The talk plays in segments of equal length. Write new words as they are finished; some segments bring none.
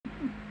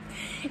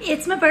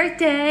It's my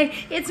birthday.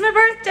 It's my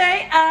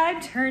birthday.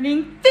 I'm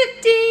turning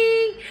 50.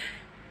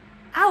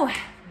 Oh,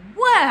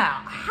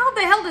 wow. How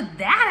the hell did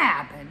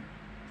that happen?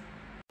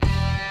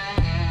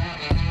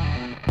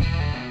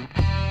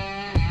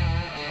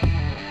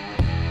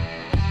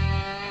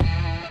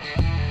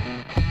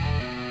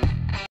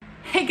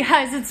 Hey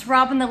guys, it's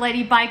Robin the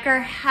Lady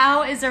Biker.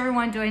 How is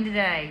everyone doing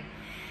today?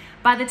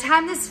 By the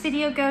time this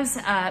video goes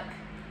up,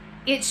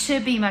 it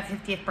should be my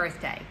 50th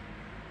birthday.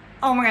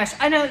 Oh my gosh,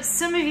 I know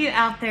some of you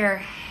out there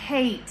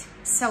hate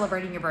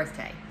celebrating your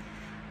birthday.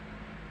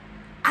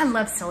 I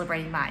love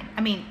celebrating mine.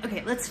 I mean,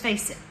 okay, let's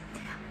face it.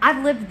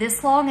 I've lived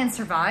this long and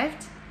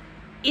survived.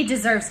 It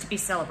deserves to be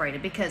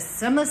celebrated because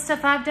some of the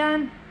stuff I've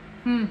done,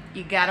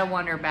 you gotta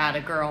wonder about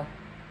it, girl.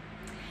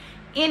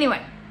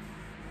 Anyway,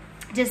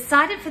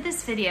 decided for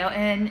this video,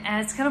 and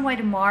as kind of a way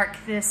to mark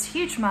this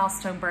huge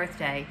milestone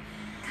birthday,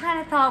 kind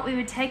of thought we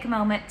would take a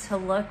moment to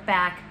look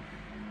back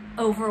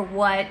over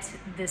what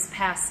this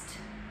past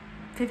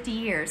 50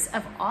 years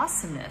of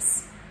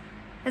awesomeness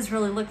has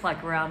really looked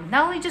like around,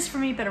 not only just for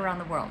me, but around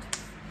the world.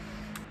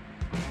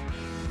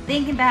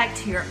 Thinking back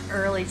to your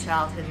early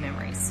childhood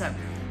memories, so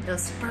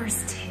those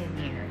first 10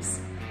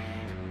 years.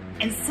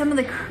 And some of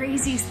the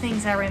craziest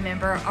things I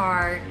remember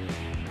are,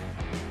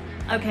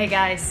 okay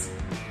guys,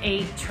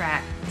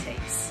 8-track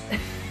tapes.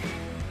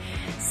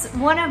 So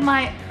one of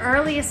my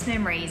earliest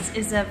memories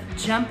is of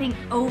jumping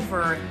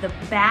over the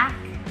back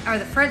or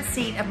the front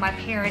seat of my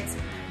parents'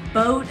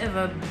 boat of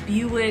a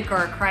Buick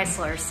or a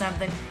Chrysler or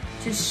something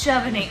to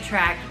shove an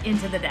 8-track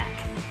into the deck.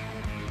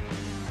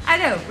 I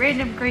know,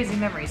 random crazy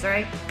memories,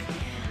 right?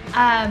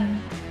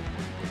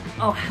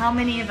 Oh, how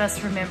many of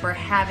us remember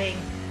having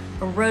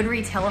a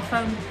rotary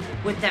telephone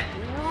with that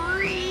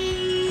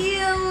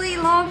really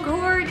long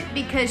cord?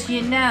 Because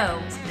you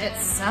know, at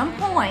some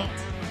point,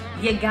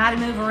 you gotta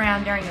move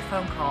around during a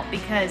phone call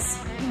because,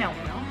 you know,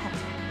 we all have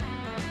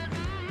time.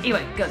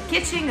 Anyway, go to the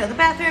kitchen, go to the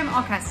bathroom,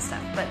 all kinds of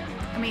stuff. But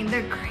I mean,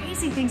 they're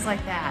crazy things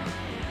like that.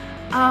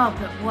 Oh,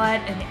 but what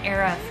an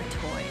era for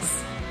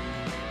toys.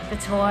 The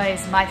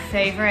toys, my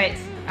favorite.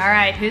 All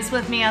right, who's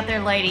with me out there,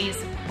 ladies?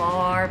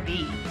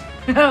 Barbie.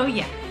 Oh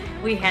yeah,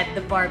 we had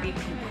the Barbie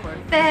pink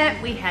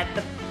Corvette, we had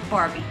the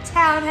Barbie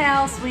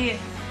townhouse,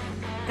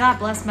 God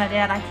bless my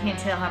dad, I can't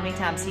tell how many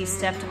times he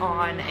stepped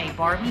on a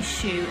Barbie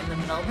shoe in the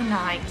middle of the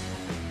night.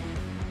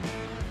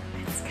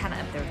 It's kind of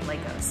up there with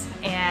Legos.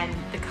 And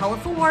the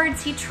colorful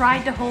words he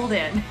tried to hold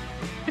in.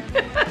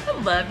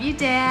 Love you,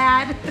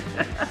 Dad.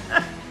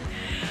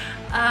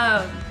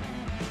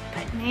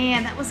 But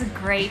man, that was a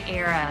great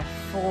era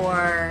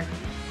for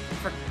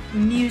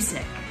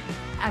music.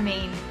 I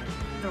mean,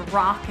 the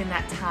rock in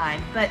that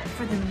time, but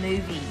for the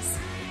movies.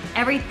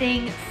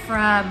 Everything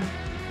from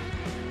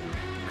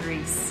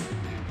Grease.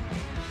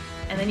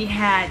 And then you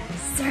had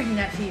Saturday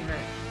Night Fever.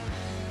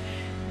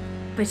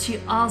 But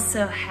you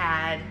also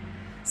had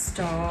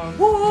Star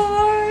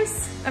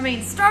Wars. I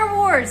mean, Star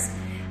Wars.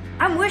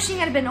 I'm wishing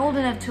I'd been old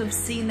enough to have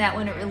seen that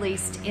when it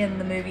released in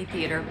the movie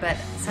theater, but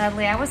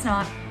sadly I was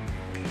not.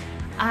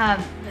 But,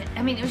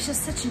 I mean, it was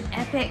just such an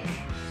epic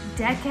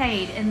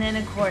decade. And then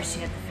of course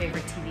you had the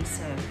favorite TV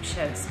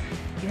shows.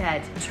 You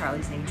had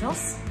Charlie's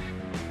Angels.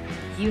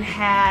 You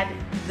had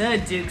the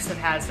Dukes of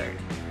Hazzard.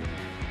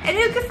 And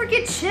who could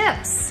forget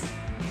Chips?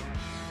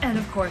 And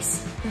of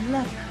course, the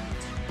Love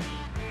Boat.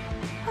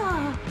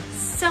 Oh,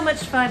 so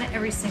much fun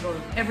every single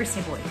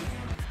week.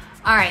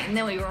 All right, and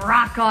then we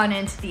rock on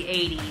into the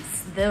 80s.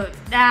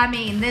 I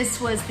mean,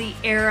 this was the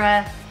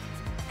era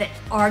that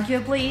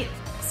arguably,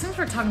 since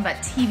we're talking about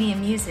TV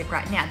and music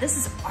right now, this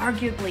is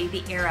arguably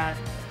the era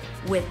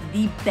with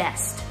the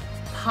best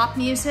pop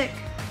music.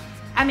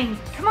 I mean,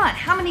 come on,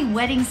 how many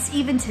weddings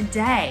even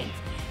today?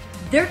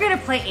 They're gonna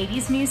play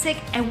 80s music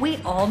and we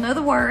all know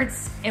the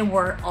words and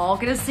we're all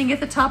gonna sing at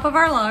the top of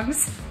our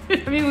lungs. I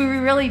mean, we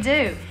really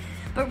do.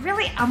 But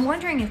really, I'm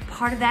wondering if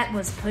part of that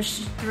was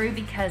pushed through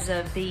because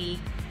of the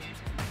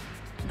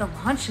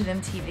launch of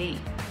MTV.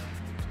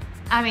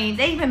 I mean,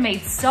 they even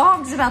made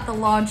songs about the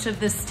launch of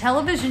this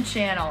television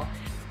channel.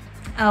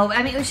 Oh,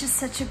 I mean, it was just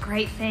such a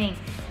great thing.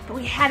 But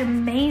we had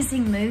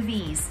amazing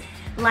movies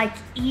like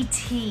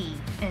E.T.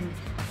 and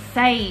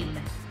Fame,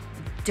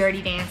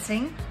 Dirty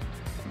Dancing.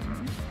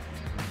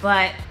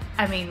 But,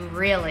 I mean,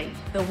 really,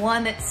 the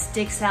one that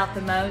sticks out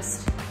the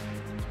most,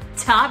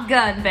 Top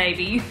Gun,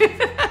 baby.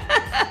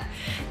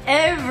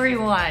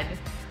 Everyone,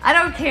 I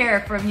don't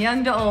care, from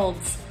young to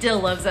old, still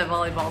loves that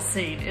volleyball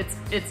scene.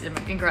 It's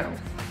incredible.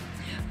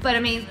 But I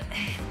mean,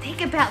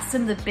 think about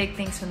some of the big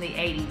things from the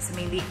 80s. I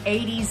mean, the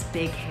 80s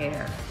big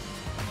hair,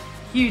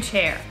 huge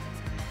hair.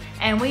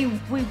 And we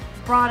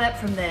brought up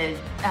from the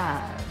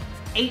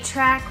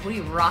 8-track,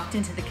 we rocked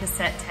into the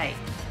cassette tape.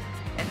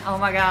 And oh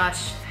my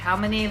gosh, how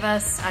many of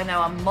us, I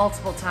know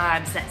multiple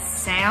times, that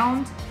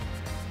sound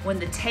when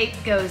the tape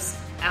goes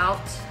out,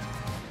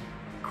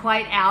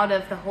 quite out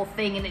of the whole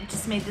thing, and it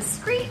just made the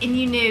scream, and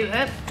you knew,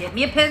 oh, get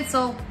me a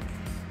pencil,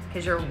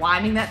 because you're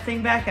winding that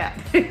thing back up.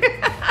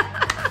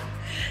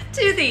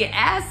 To the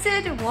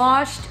acid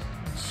washed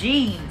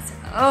jeans.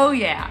 Oh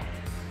yeah.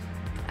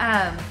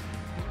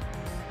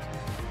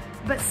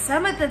 But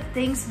some of the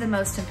things the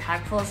most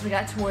impactful as we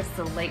got towards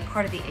the late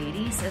part of the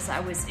 80s, as I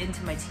was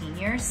into my teen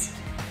years,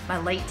 my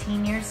late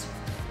teen years,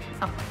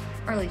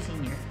 early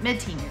teen years,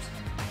 mid-teen years,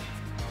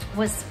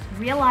 was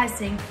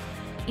realizing,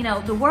 you know,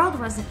 the world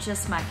wasn't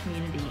just my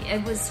community.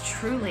 It was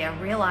truly, I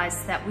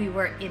realized that we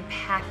were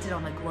impacted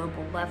on a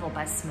global level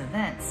by some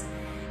events.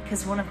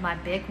 Because one of my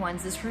big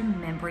ones is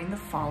remembering the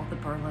fall of the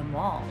Berlin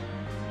Wall.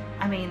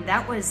 I mean,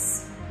 that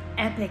was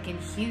epic and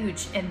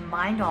huge and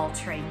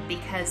mind-altering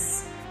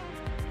because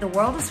the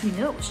world as we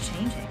knew it was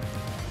changing.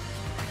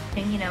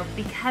 And you know,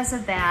 because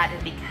of that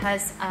and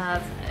because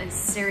of a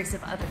series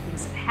of other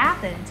things that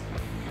happened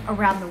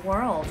around the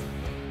world,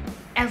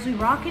 as we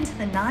rock into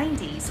the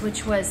 90s,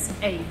 which was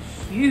a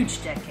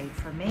huge decade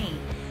for me,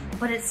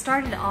 but it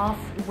started off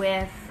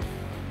with,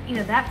 you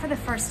know, that for the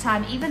first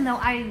time, even though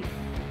I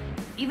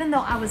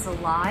was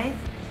alive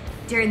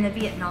during the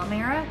Vietnam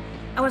era,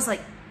 I was like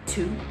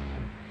 2.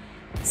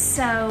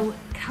 So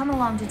come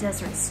along to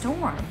Desert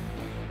Storm,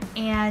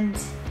 and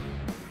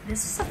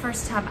this was the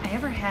first time I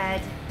ever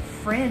had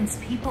friends,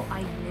 people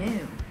I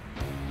knew,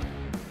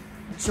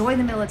 join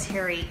the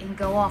military and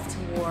go off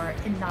to war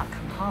and not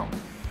come home.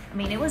 I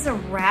mean, it was a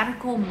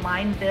radical,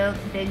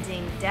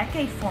 mind-bending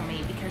decade for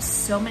me because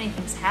so many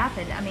things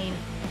happened. I mean,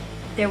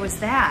 there was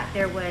that.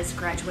 There was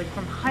graduating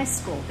from high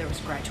school. There was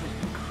graduating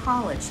from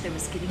college. There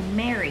was getting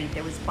married.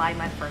 There was buying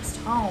my first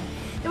home.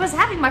 There was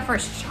having my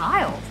first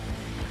child.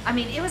 I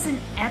mean, it was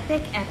an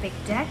epic, epic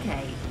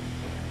decade.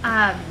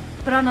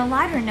 But on a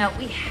lighter note,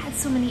 we had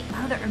so many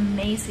other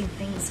amazing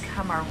things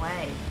come our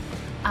way.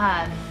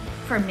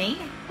 For me,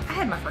 I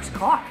had my first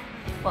car.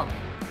 Well,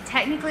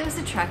 technically it was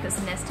a truck. It was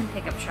a Neston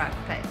pickup truck,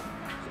 but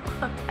I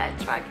love that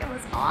truck. It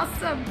was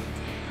awesome.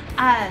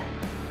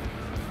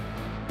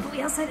 But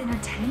we also had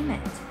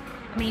entertainment.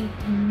 I mean,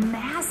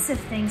 massive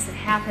things that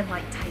happened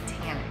like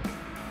Titanic.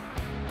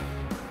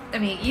 I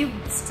mean, you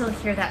still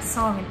hear that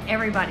song and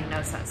everybody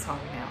knows that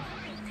song now.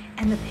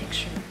 And The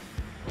Picture.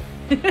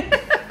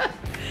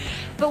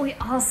 But we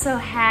also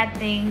had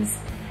things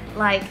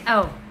like,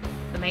 oh,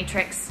 The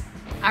Matrix.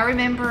 I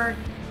remember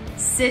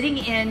sitting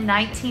in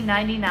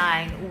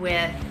 1999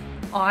 with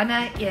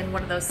Anna in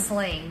one of those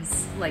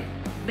slings, like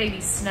baby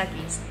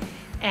Snuggies,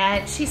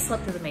 and she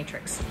slipped through The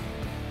Matrix.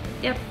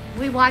 Yep,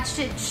 we watched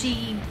it.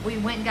 We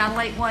went and got a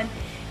late one,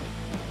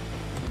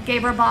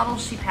 gave her a bottle,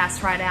 she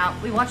passed right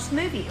out. We watched the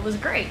movie, it was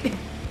great.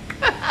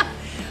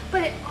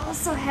 But it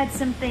also had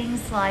some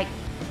things like,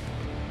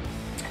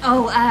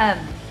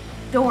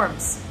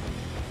 dorms.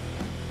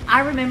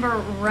 I remember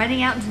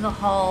running out into the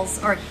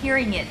halls, or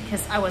hearing it,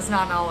 because I was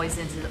not always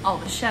into all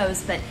the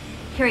shows, but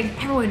hearing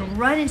everyone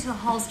run into the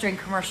halls during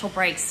commercial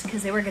breaks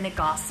because they were going to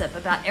gossip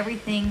about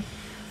everything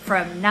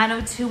from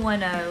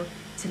 90210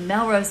 to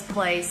Melrose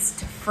Place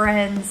to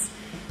Friends.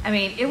 I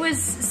mean, it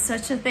was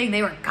such a thing.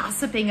 They were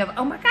gossiping of,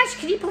 oh my gosh,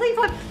 can you believe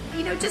what,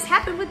 you know, just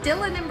happened with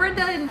Dylan and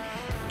Brenda and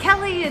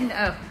Kelly and,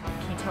 oh,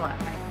 can you tell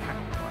that? I kind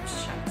of watched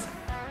the show, so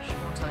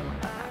I won't tell you more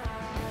about that.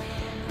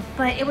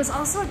 But it was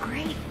also a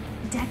great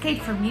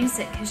decade for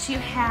music because you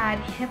had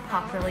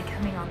hip-hop really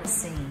coming on the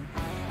scene.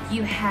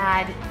 You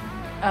had,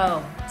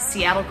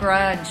 Seattle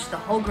grunge, the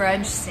whole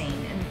grunge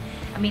scene. And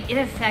I mean, it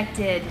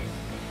affected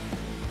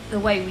the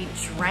way we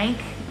drank,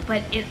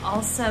 but it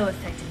also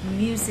affected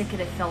music, it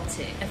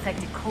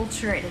affected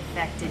culture, it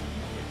affected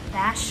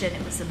fashion.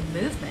 It was a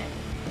movement.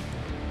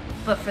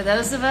 But for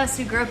those of us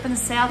who grew up in the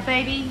South,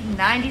 baby,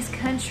 90s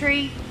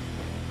country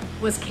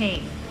was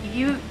king.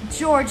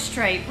 George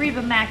Strait,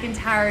 Reba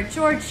McEntire,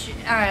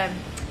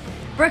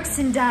 Brooks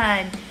and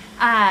Dunn,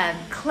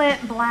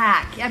 Clint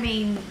Black, I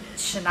mean,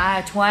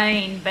 Shania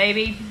Twain,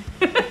 baby.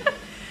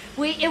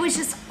 It was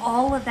just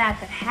all of that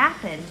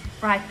happened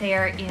right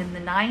there in the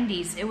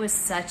 90s. It was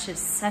such an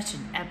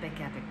epic,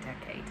 epic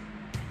decade.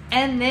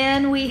 And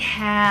then we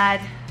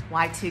had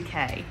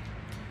Y2K.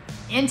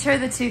 Enter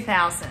the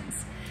 2000s.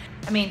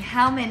 I mean,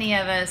 how many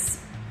of us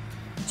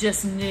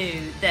just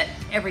knew that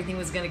everything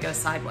was gonna go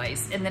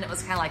sideways? And then it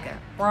was kind of like a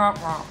rah,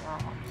 rah, rah.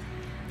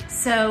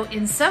 So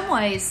in some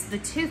ways, the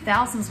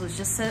 2000s was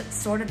just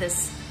sort of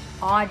this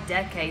odd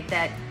decade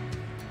that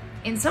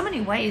in so many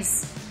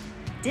ways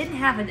didn't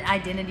have an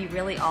identity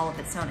really all of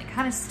its own. It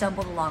kind of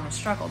stumbled along and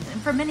struggled,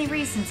 and for many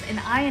reasons, and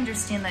I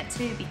understand that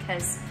too,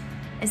 because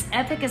as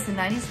epic as the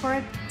 90s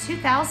were,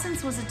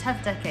 2000s was a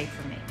tough decade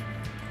for me.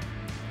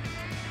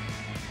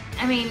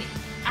 I mean,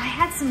 I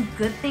had some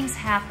good things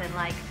happen,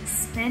 like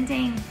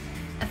spending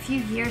a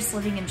few years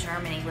living in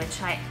Germany, which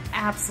I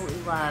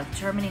absolutely loved.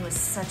 Germany was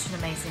such an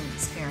amazing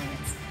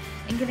experience.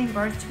 And giving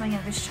birth to my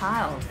youngest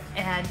child.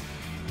 And,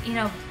 you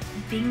know,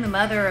 being the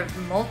mother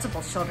of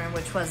multiple children,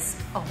 which was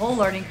a whole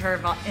learning curve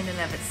in and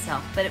of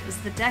itself. But it was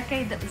the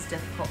decade that was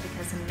difficult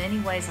because in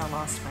many ways I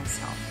lost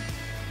myself.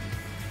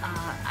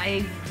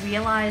 I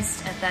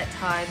realized at that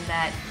time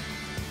that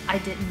I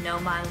didn't know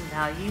my own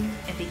value,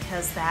 and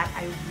because of that,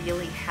 I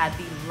really had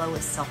the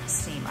lowest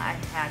self-esteem I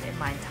had in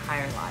my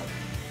entire life.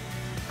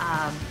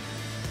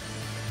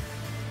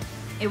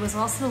 It was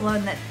also the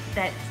one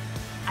that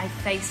I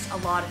faced a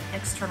lot of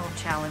external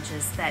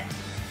challenges that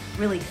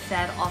really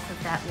fed off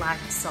of that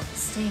lack of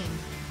self-esteem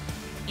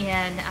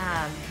in,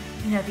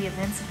 the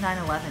events of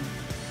 9/11.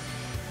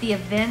 The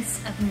events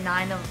of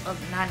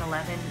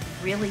 9/11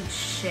 really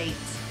shaped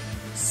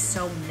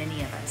so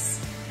many of us.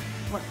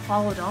 What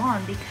followed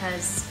on,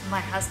 because my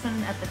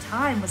husband at the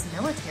time was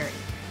military,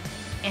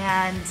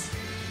 and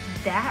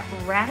that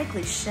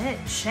radically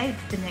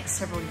shaped the next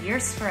several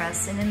years for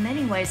us, and in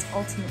many ways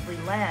ultimately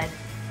led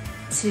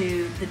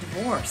to the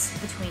divorce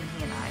between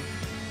he and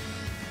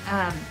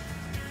I.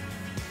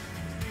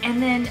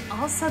 And then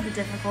also the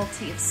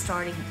difficulty of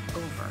starting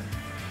over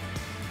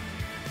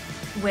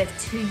with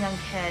 2 young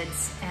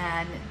kids,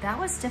 and that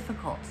was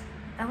difficult.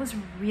 That was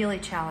really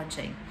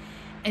challenging.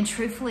 And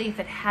truthfully, if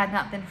it had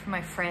not been for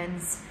my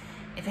friends,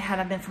 if it had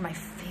not been for my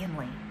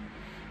family,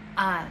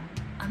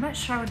 I'm not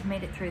sure I would have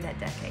made it through that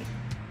decade.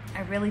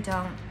 I really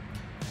don't.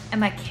 And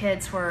my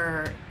kids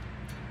were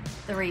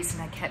the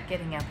reason I kept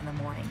getting up in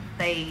the morning.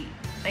 They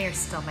are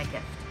still my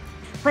gift.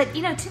 But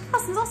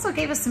 2000s also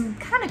gave us some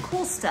kind of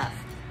cool stuff.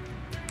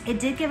 It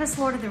did give us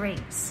Lord of the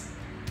Rings.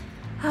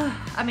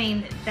 I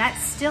mean,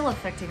 that's still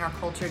affecting our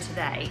culture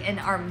today, and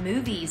our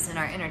movies and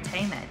our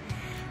entertainment.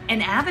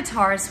 And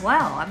Avatar as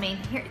well. I mean,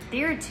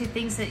 there are 2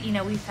 things that,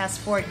 we fast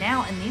forward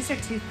now, and these are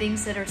 2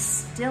 things that are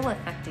still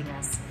affecting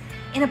us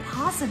in a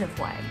positive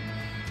way.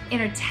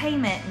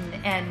 Entertainment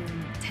and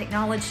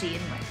technology.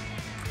 Anyway,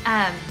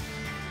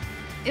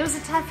 it was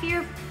a tough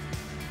year,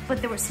 but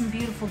there were some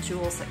beautiful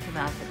jewels that came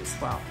out of it as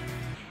well.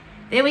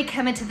 Then we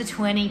come into the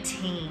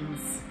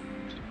 20-teens.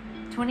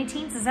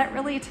 20-teens, is that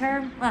really a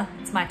term? Well,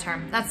 it's my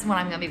term. That's the one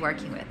I'm gonna be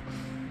working with.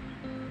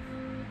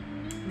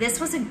 This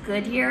was a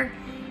good year.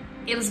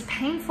 It was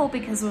painful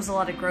because there was a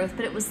lot of growth,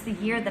 but it was the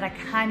year that I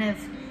kind of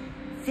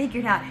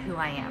figured out who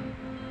I am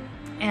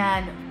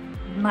and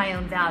my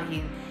own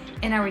value,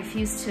 and I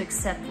refused to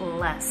accept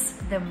less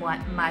than what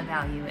my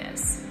value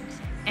is.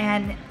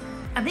 And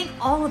I think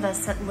all of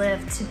us that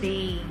live to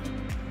be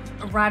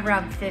right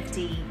around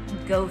 50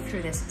 go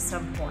through this at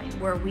some point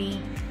where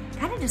we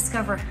kind of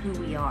discover who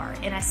we are.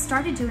 And I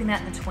started doing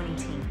that in the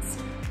 20-teens.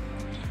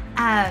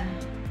 And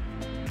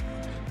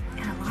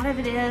a lot of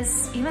it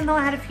is, even though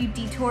I had a few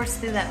detours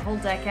through that whole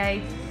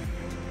decade,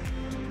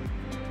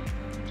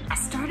 I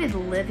started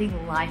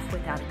living life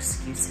without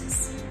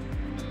excuses.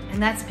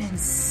 And that's been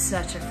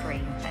such a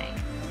freeing thing.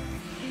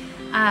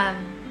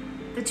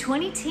 The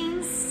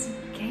 20-teens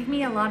gave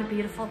me a lot of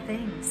beautiful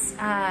things.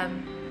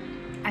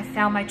 I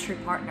found my true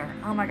partner.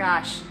 Oh my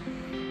gosh.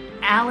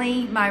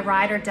 Allie, my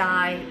ride or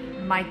die,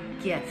 my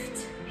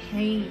gift.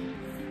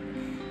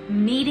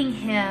 Meeting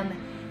him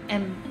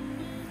and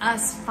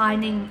us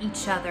finding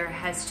each other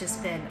has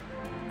just been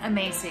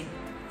amazing.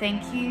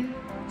 Thank you,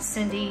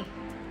 Cindy,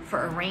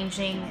 for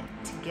arranging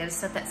to get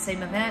us at that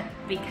same event,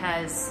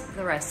 because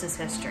the rest is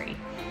history.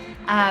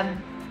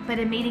 But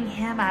in meeting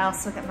him, I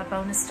also got my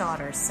bonus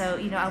daughter. So,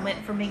 I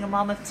went from being a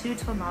mom of 2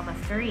 to a mom of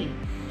 3.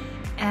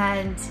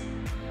 And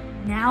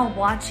now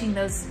watching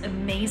those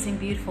amazing,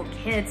 beautiful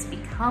kids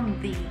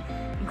become the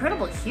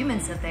incredible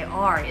humans that they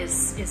are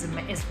is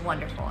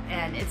wonderful.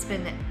 And it's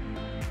been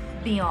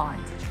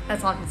beyond.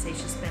 That's all I can say,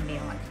 it's just been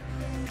beyond.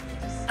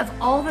 Of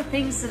all the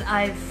things that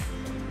I've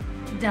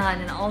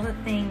done and all the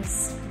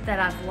things that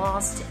I've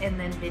lost and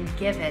then been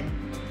given,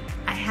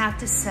 I have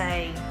to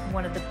say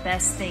one of the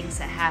best things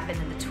that happened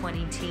in the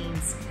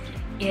 20-teens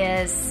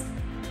is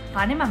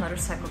finding my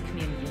motorcycle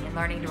community and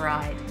learning to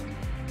ride.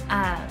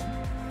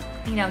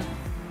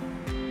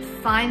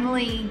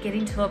 Finally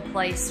getting to a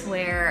place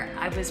where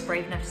I was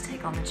brave enough to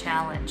take on the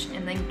challenge,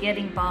 and then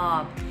getting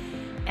Bob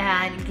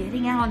and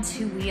getting out on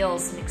 2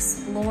 wheels and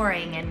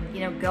exploring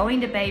and,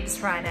 going to Babes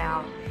Ride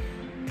Out,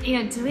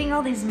 doing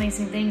all these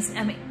amazing things.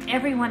 I mean,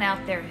 everyone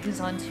out there who's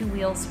on 2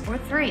 wheels or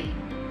 3,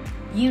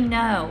 you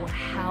know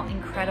how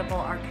incredible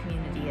our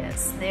community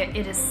is.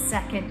 It is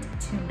second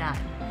to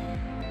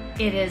none.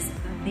 It is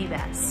the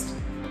best.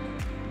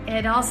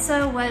 It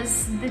also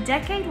was the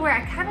decade where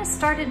I kind of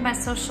started my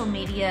social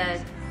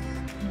media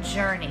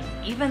journey,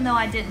 even though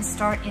I didn't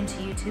start into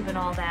YouTube and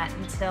all that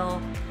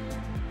until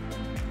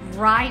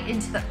right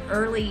into the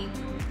early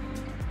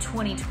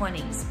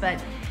 2020s.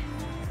 But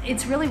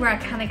it's really where I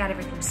kind of got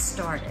everything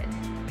started,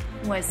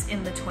 was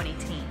in the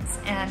 20-teens.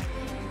 And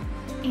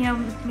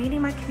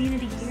meeting my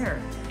community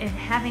here and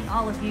having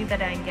all of you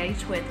that I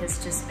engage with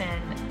has just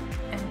been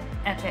an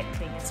epic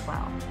thing as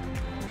well.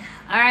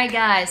 All right,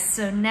 guys,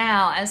 so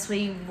now as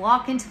we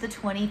walk into the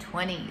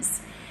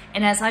 2020s,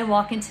 and as I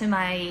walk into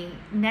my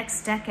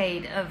next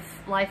decade of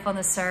life on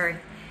this earth,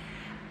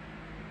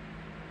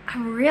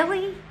 I'm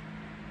really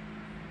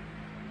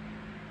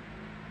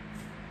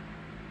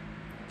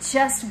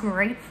just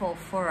grateful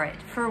for it,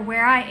 for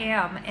where I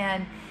am,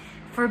 and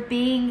for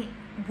being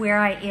where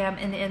I am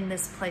and in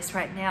this place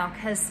right now,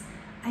 because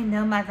I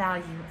know my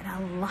value and I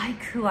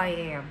like who I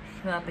am,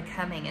 who I'm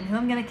becoming, and who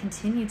I'm going to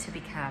continue to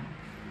become.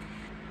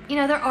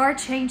 There are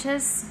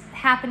changes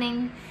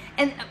happening,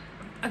 and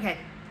okay,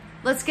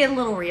 let's get a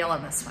little real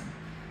on this one.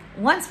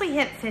 Once we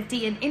hit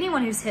 50, and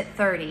anyone who's hit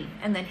 30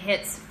 and then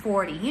hits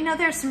 40,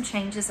 there's some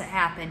changes that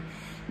happen.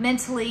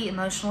 mentally,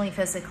 emotionally,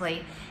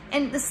 physically.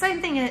 And the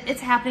same thing,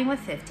 it's happening with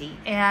 50.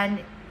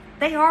 And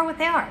they are what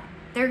they are.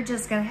 They're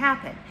just gonna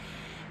happen.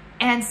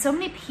 And so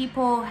many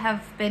people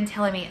have been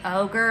telling me,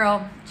 oh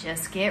girl,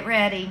 just get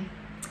ready.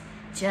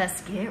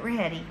 Just get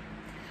ready.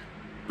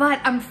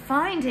 But I'm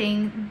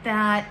finding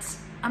that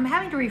I'm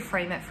having to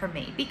reframe it for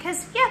me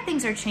because yeah,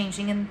 things are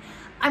changing and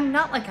I'm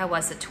not like I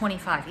was at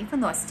 25,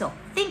 even though I still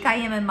think I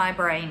am in my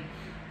brain,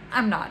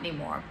 I'm not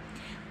anymore.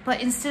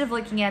 But instead of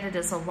looking at it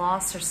as a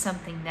loss or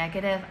something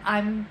negative,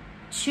 I'm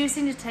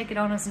choosing to take it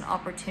on as an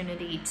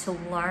opportunity to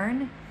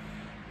learn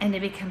and to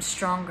become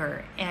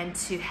stronger and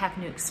to have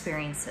new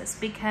experiences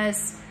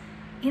because,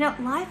 you know,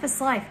 life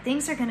is life.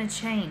 Things are gonna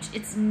change.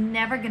 It's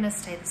never gonna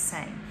stay the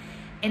same.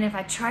 And if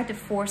I tried to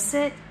force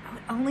it, I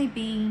would only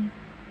be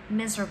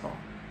miserable.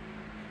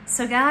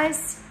 So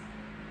guys,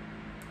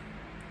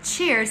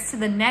 cheers to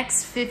the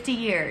next 50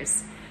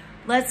 years.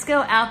 Let's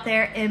go out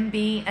there and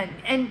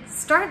and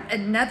start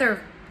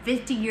another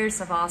 50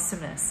 years of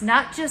awesomeness,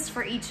 not just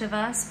for each of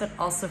us, but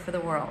also for the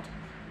world.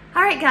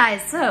 All right,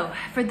 guys, so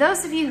for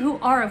those of you who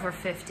are over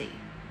 50,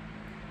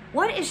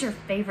 what is your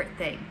favorite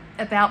thing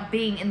about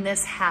being in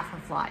this half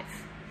of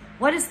life?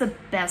 What is the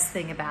best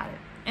thing about it?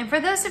 And for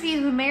those of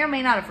you who may or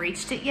may not have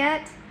reached it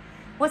yet,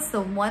 what's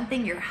the one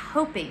thing you're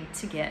hoping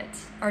to get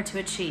or to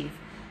achieve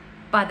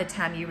by the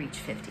time you reach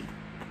 50?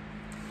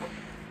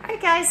 All right,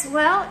 guys,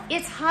 well,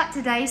 it's hot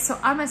today, so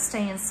I'm gonna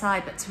stay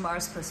inside, but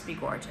tomorrow's supposed to be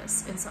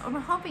gorgeous. And so I'm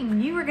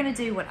hoping you are gonna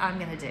do what I'm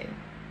gonna do,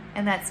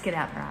 and that's get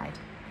out and ride.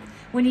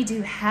 When you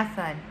do, have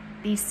fun,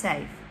 be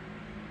safe,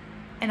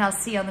 and I'll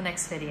see you on the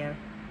next video.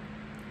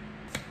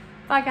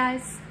 Bye,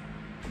 guys.